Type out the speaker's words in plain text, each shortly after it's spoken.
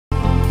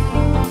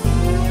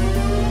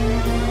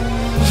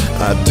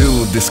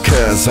this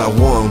cause I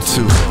want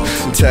to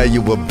tell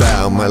you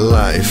about my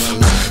life,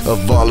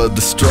 of all of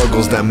the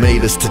struggles that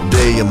made us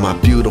today, and my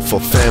beautiful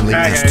family.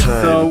 Alright guys,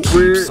 so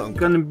we're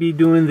gonna be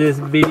doing this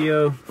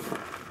video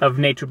of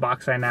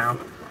NatureBox right now.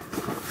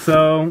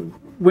 So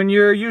when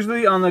you're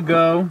usually on the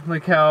go,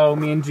 like how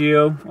me and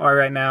Gio are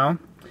right now,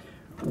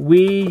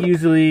 we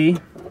usually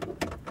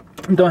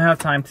don't have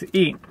time to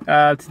eat.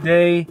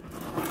 Today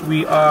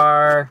we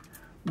are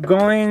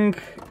going,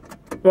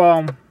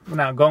 well, we're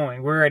not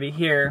going, we're already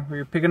here.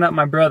 We're picking up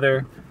my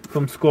brother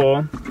from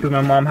school because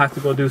my mom has to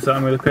go do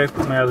something really quick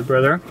with my other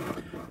brother.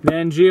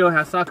 Then Gio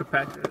has soccer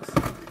practice.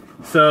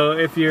 So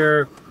if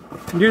you're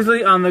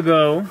usually on the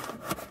go,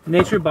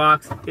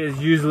 NatureBox is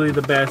usually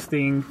the best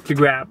thing to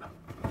grab.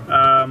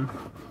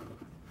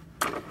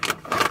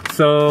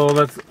 So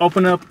let's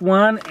open up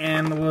one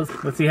and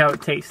let's see how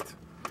it tastes.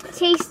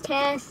 Taste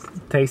test.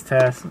 Taste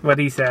test, what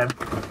he said.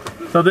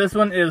 So this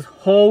one is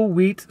whole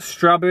wheat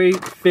strawberry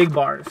fig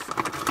bars.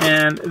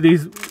 And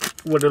these,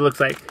 what it looks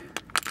like,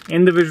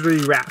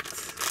 individually wrapped.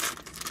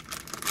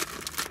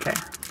 Okay.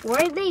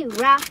 Where are they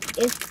wrapped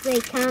if they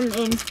come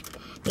in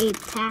a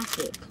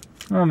packet?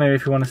 Well, maybe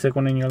if you want to stick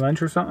one in your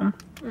lunch or something.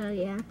 Oh,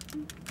 yeah.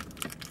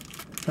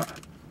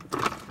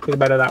 Take a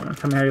bite of that one.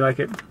 Tell me how you like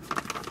it.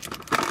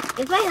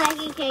 If I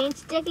like it, can you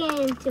stick it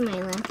into my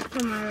lunch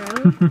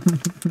tomorrow?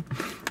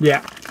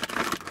 Yeah.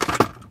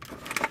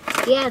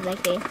 Yeah, I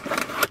like it.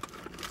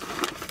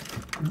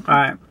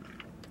 Alright.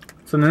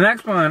 So the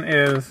next one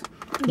is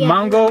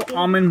Mango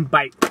Almond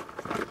Bite.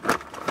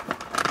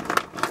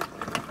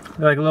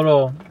 They're like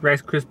little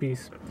Rice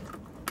Krispies.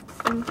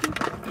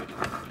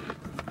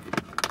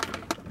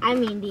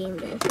 I'm eating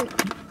this.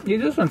 Eat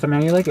this one, tell me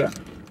how you like it.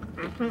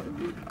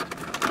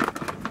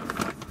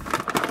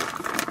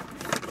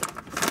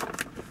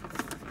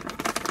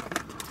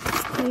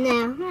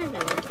 No, I don't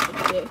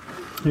like it.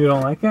 You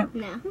don't like it?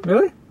 No.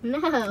 Really? No.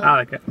 I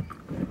like it.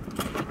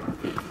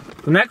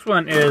 The next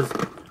one is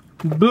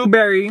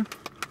Blueberry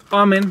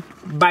Almond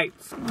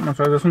Bites. I'm gonna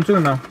try this one too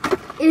now.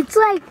 It's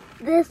like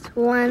this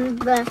one,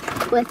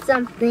 but with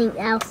something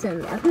else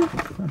in them.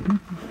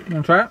 You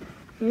wanna try it?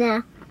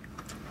 No.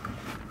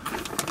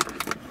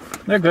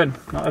 They're good.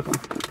 I like them.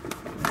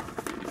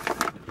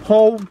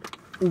 Whole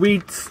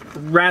wheat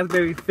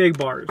raspberry fig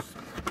bars.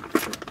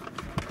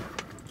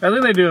 I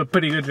think they do a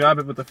pretty good job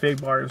with the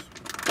fig bars.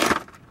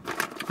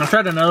 I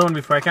tried another one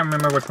before, I can't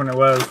remember which one it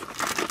was.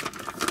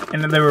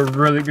 And they were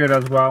really good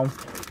as well.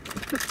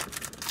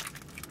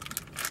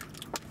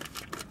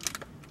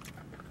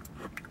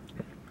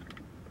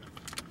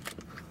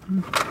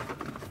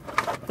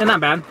 They're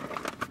not bad.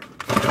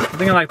 I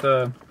think I like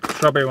the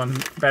strawberry one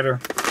better.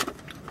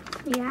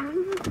 Yeah.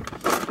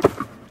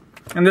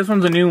 And this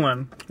one's a new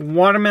one.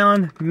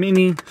 Watermelon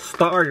Mini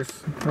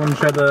Stars. You want to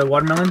try the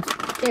watermelons?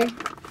 Sure.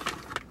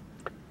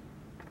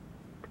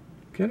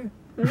 Get it?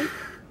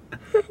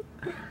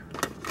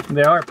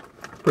 They are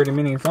pretty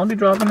mini. So don't be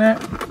dropping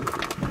it.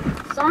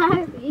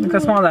 Sorry. Look how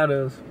small that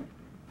is.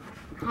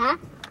 Huh?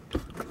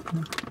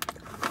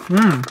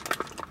 Mmm.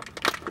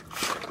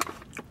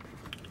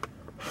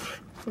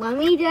 Want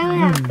me to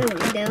have the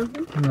window?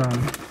 No.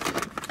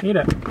 Eat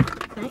it.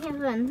 I have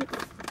one.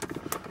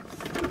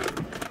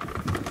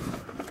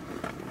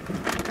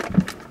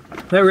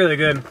 They're really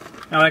good.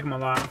 I like them a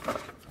lot.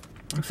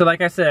 So like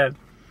I said,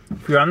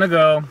 if you're on the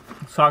go,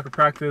 soccer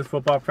practice,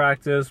 football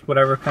practice,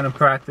 whatever kind of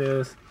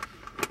practice,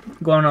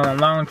 going on a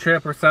long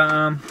trip or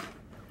something,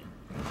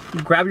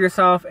 grab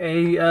yourself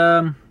a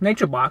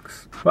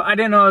NatureBox. Well, I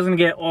didn't know I was going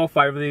to get all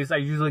 5 of these. I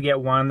usually get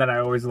one that I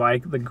always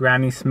like, the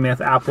Granny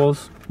Smith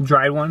apples,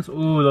 dried ones.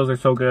 Ooh, those are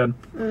so good.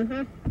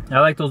 I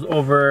like those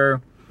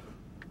over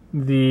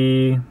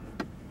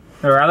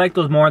I like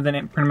those more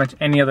than pretty much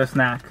any other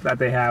snack that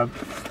they have.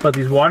 But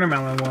these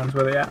watermelon ones,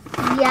 where they at?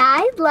 Yeah,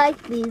 I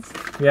like these.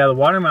 Yeah, the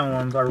watermelon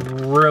ones are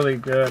really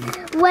good.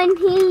 When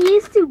he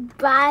used to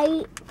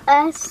buy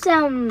us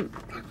some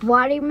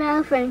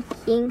watermelon from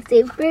King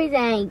Soopers and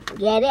I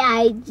get it,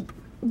 I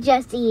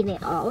just eat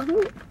it all.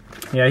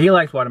 Yeah, he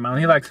likes watermelon.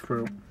 He likes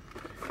fruit.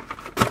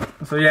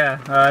 So yeah,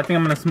 I think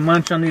I'm going to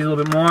munch on these a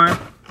little bit more.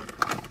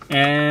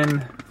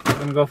 And I'm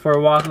going to go for a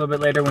walk a little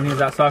bit later when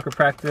he's at soccer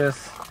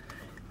practice.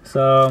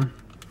 So,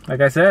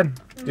 like I said,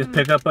 just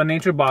pick up a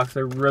NatureBox.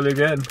 They're really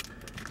good.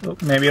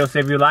 Maybe it'll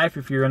save your life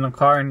if you're in the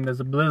car and there's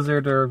a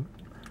blizzard or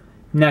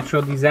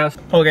natural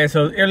disaster. Okay,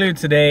 so earlier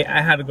today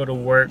I had to go to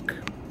work.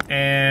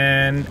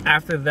 And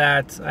after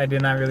that, I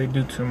did not really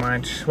do too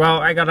much. Well,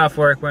 I got off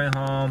work, went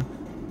home,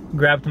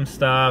 grabbed some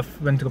stuff,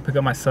 went to go pick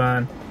up my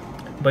son.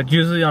 But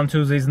usually on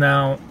Tuesdays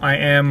now, I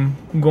am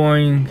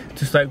going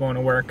to start going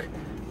to work.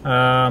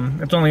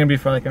 It's only gonna be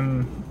for like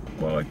an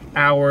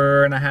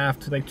hour and a half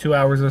to like 2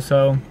 hours or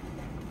so,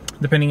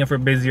 depending if we're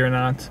busy or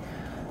not.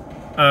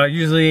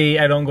 Usually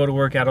I don't go to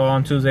work at all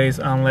on Tuesdays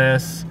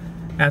unless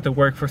I have to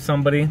work for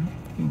somebody.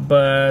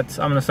 But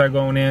I'm gonna start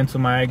going in so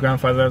my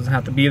grandfather doesn't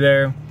have to be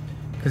there,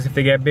 because if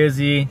they get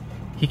busy,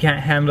 he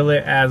can't handle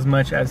it as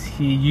much as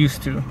he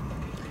used to.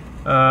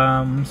 So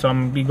I'm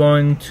gonna be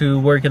going to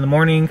work in the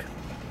morning,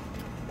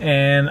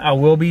 and I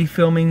will be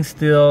filming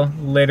still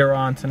later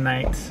on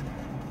tonight,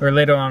 or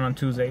later on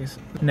Tuesdays.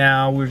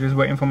 Now we're just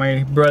waiting for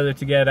my brother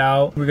to get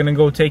out. We're gonna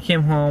go take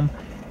him home.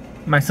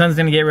 My son's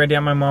gonna get ready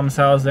at my mom's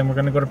house, then we're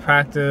gonna go to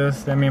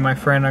practice. Then me and my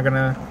friend are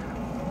gonna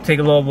take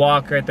a little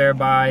walk right there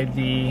by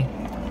the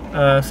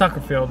soccer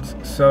fields.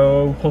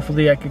 So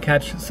hopefully I could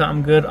catch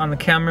something good on the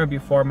camera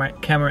before my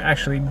camera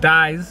actually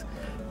dies,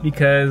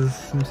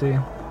 because let me see,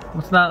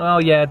 it's not, oh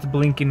yeah, it's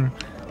blinking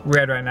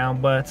red right now,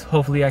 but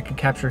hopefully I could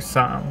capture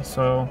something.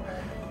 So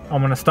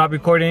I'm gonna stop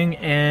recording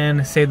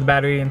and save the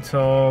battery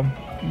until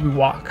we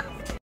walk.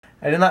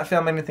 I did not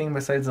film anything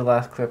besides the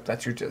last clip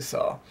that you just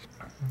saw.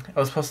 I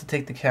was supposed to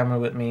take the camera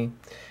with me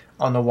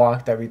on the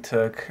walk that we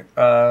took.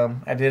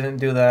 I didn't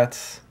do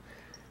that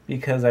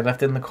because I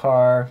left it in the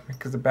car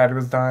because the battery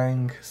was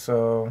dying,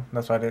 so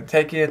that's why I didn't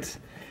take it.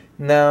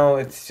 Now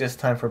it's just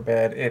time for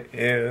bed. It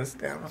is,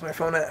 damn, where's my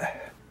phone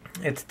at?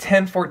 It's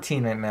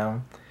 10:14 right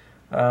now.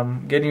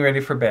 Getting ready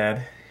for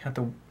bed. Have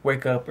to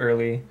wake up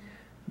early,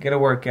 get a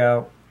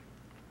workout,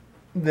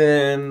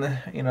 then,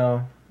 you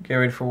know, get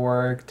ready for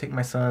work, take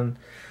my son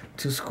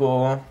to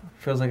school.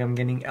 Feels like I'm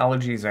getting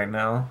allergies right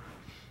now.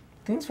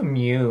 I think it's from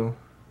you.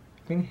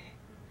 I think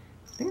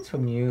it's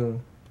from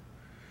you.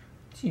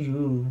 It's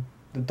you.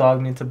 The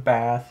dog needs a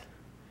bath.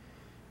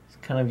 It's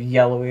kind of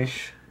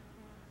yellowish.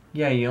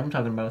 Yeah, I'm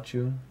talking about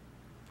you.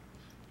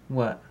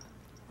 What?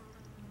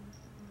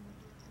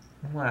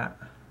 What?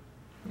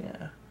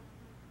 Yeah.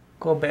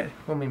 Go to bed.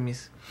 Go,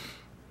 mimis.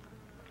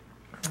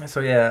 So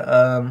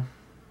yeah,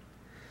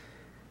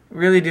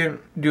 really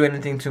didn't do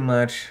anything too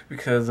much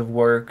because of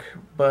work,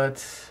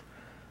 but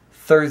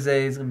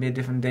Thursday is gonna be a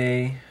different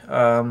day.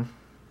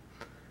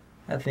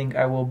 I think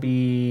I will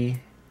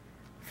be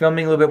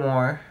filming a little bit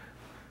more.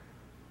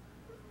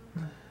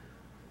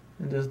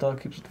 And this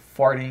dog keeps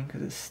farting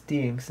because it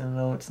stinks, and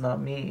no, it's not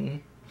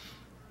me.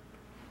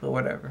 But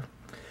whatever.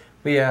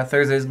 But yeah,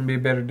 Thursday's gonna be a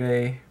better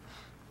day.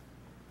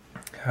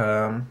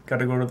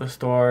 Gotta go to the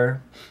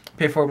store,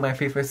 pay for my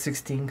FIFA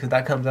 16 because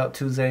that comes out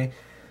Tuesday.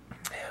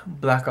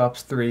 Black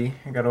Ops 3,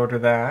 I gotta order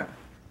that.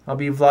 I'll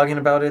be vlogging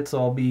about it, so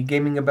I'll be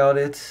gaming about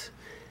it.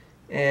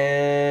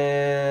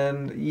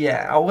 And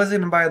yeah, I was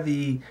gonna buy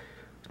the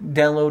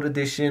download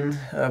edition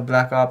of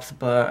Black Ops,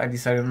 but I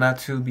decided not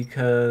to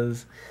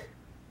because,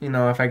 you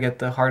know, if I get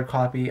the hard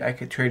copy, I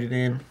could trade it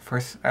in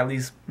for at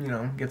least, you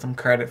know, get some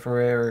credit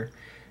for it or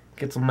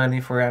get some money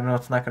for it. I know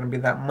it's not gonna be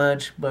that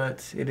much,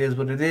 but it is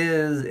what it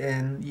is,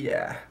 and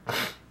yeah.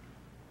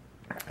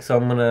 So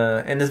I'm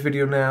gonna end this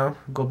video now,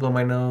 go blow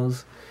my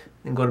nose,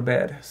 and go to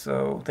bed.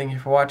 So thank you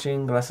for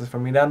watching. Gracias por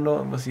mirando,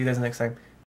 and we'll see you guys next time.